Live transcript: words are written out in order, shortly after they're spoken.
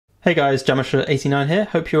Hey guys, Jamasha89 here,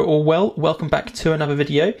 hope you're all well. Welcome back to another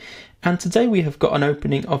video, and today we have got an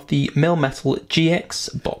opening of the Melmetal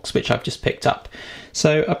GX box, which I've just picked up.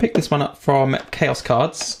 So I picked this one up from Chaos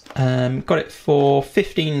Cards, got it for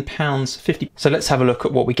 £15.50. So let's have a look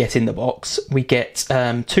at what we get in the box. We get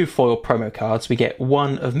two foil promo cards, we get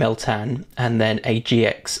one of Meltan and then a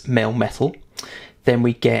GX Melmetal. Then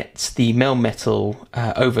we get the Melmetal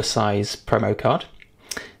oversize promo card.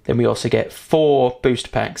 Then we also get 4 booster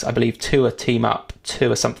packs. I believe 2 are team up,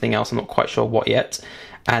 2 are something else. I'm not quite sure what yet.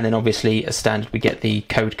 And then obviously as standard we get the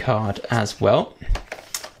code card as well.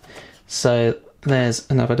 So there's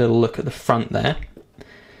another little look at the front there.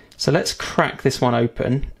 So let's crack this one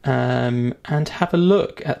open and have a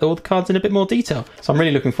look at all the cards in a bit more detail. So I'm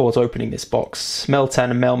really looking forward to opening this box. Meltan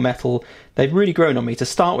and Melmetal, they've really grown on me. To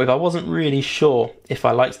start with, I wasn't really sure if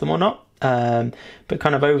I liked them or not. But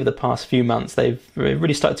kind of over the past few months they've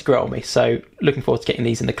really started to grow on me, so looking forward to getting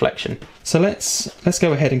these in the collection. So let's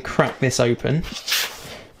go ahead and crack this open.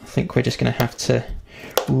 I think we're just going to have to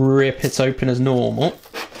rip it open as normal.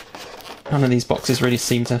 None of these boxes really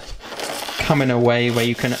seem to come in a way where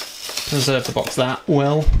you can preserve the box that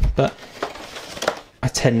well, but I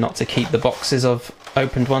tend not to keep the boxes of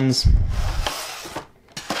opened ones.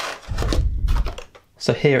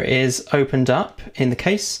 So here it is opened up in the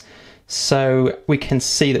case. So we can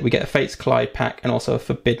see that we get a Fates Collide pack and also a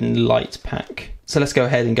Forbidden Light pack. So let's go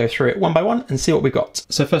ahead and go through it one by one and see what we've got.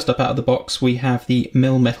 So first up out of the box we have the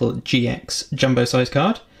Melmetal GX jumbo size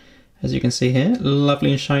card. As you can see here,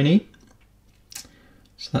 lovely and shiny.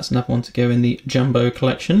 So that's another one to go in the jumbo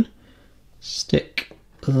collection. Stick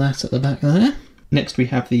that at the back there. Next we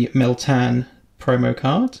have the Meltan promo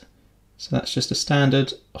card. So that's just a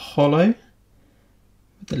standard holo.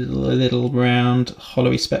 The little round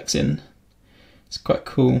hollowy specs in. It's quite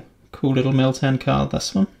cool little Meltan card,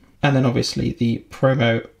 this one. And then obviously the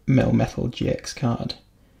promo Melmetal GX card.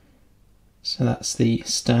 So that's the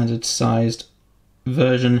standard sized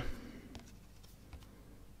version.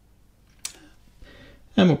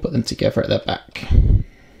 And we'll put them together at the back.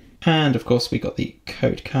 And of course we got the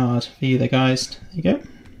code card for you there guys. There you go.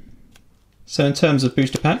 So in terms of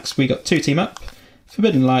booster packs, we got 2 team up,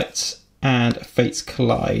 Forbidden Light, and Fates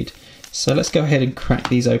Collide. So let's go ahead and crack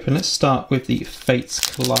these open. Let's start with the Fates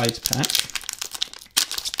Collide pack.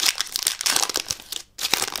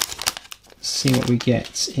 See what we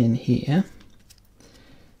get in here.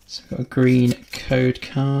 So we've got a green code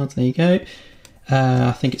card, there you go.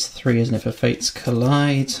 I think it's 3, isn't it, for Fates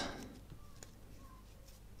Collide.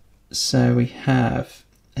 So we have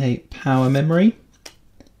a Power Memory,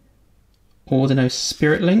 Ordino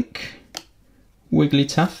Spirit Link,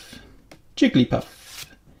 Wigglytuff, Jigglypuff,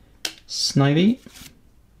 Snivy,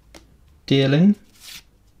 Deerling,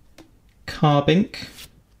 Carbink,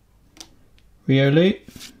 Riolu,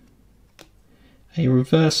 a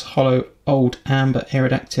reverse hollow old amber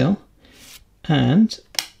Aerodactyl, and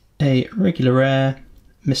a regular rare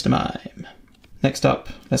Mr. Mime. Next up,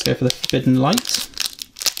 let's go for the Forbidden Light.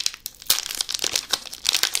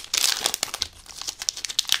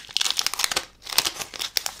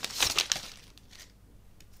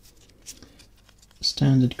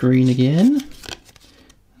 Standard green again.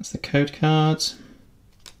 That's the code card.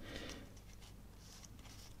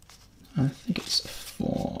 I think it's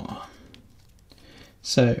 4.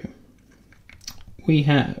 So we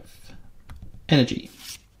have Energy,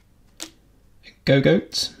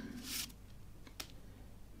 Go-Goat,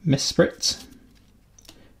 Mesprit,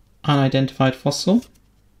 Unidentified Fossil,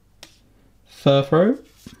 Furfro,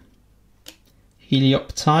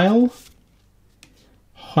 Helioptile,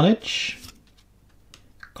 Honedge,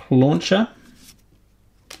 Launcher,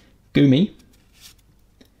 Goomy,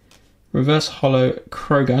 Reverse Hollow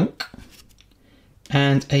Krogunk,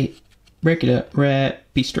 and a regular rare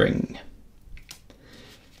Beastring.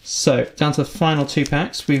 So down to the final 2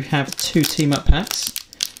 packs, we have 2 team up packs.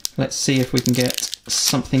 Let's see if we can get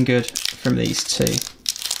something good from these 2.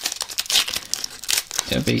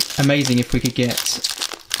 It would be amazing if we could get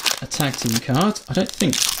a tag team card. I don't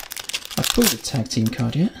think I've pulled a tag team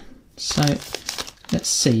card yet, so let's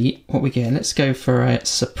see what we get. Let's go for a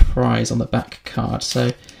surprise on the back card.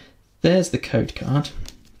 So there's the code card.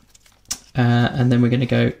 And then we're going to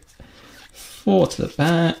go 4 to the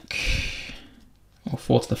back, or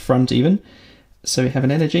 4 to the front even. So we have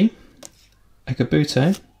an Energy, a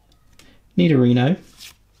Kabuto, Nidorino,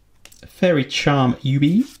 Fairy Charm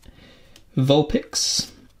Ubi,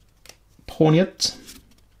 Vulpix, Pawniard,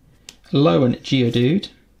 Lowen Geodude,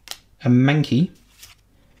 a Mankey,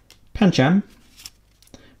 Pancham,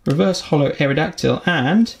 Reverse Hollow Aerodactyl,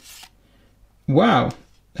 and wow,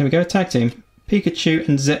 there we go, tag team. Pikachu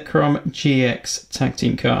and Zekrom GX tag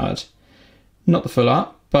team card. Not the full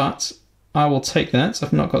art, but I will take that.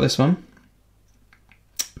 I've not got this one.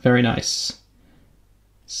 Very nice.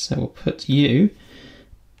 So we'll put you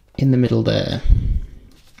in the middle there.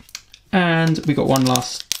 And we got one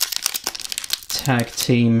last tag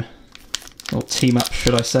team, or team up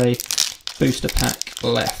should I say, booster pack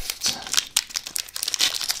left.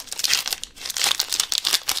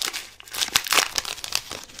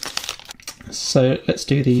 So let's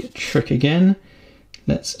do the trick again.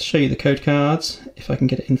 Let's show you the code cards, if I can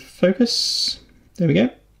get it in focus. There we go.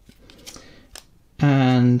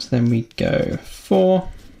 And then we go 4.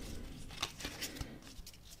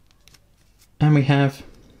 And we have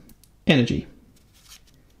Energy,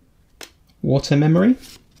 Water Memory,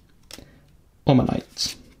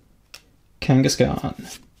 Omanyte,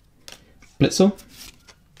 Kangaskhan, Blitzel,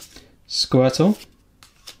 Squirtle,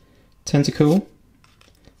 Tentacool,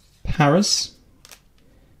 Paras,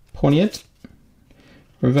 Pawniard,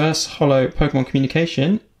 Reverse Holo Pokemon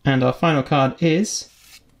Communication, and our final card is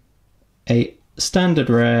a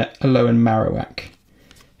standard rare Alolan Marowak.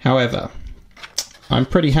 However, I'm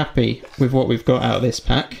pretty happy with what we've got out of this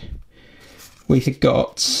pack. We've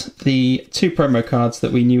got the 2 promo cards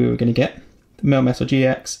that we knew we were going to get, the Melmetal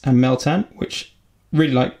GX and Meltan, which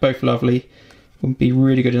really like, both lovely, will be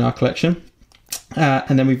really good in our collection.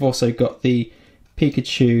 And then we've also got the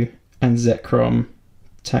Pikachu and Zekrom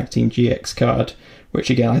Tag Team GX card,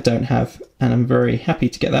 which again I don't have, and I'm very happy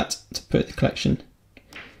to get that to put in the collection.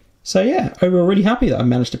 So yeah, overall really happy that I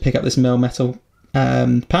managed to pick up this Melmetal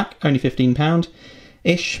pack, only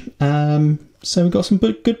 £15-ish. So we've got some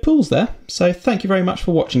good pulls there. So thank you very much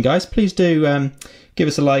for watching, guys. Please do give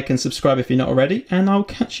us a like and subscribe if you're not already, and I'll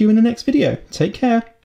catch you in the next video. Take care.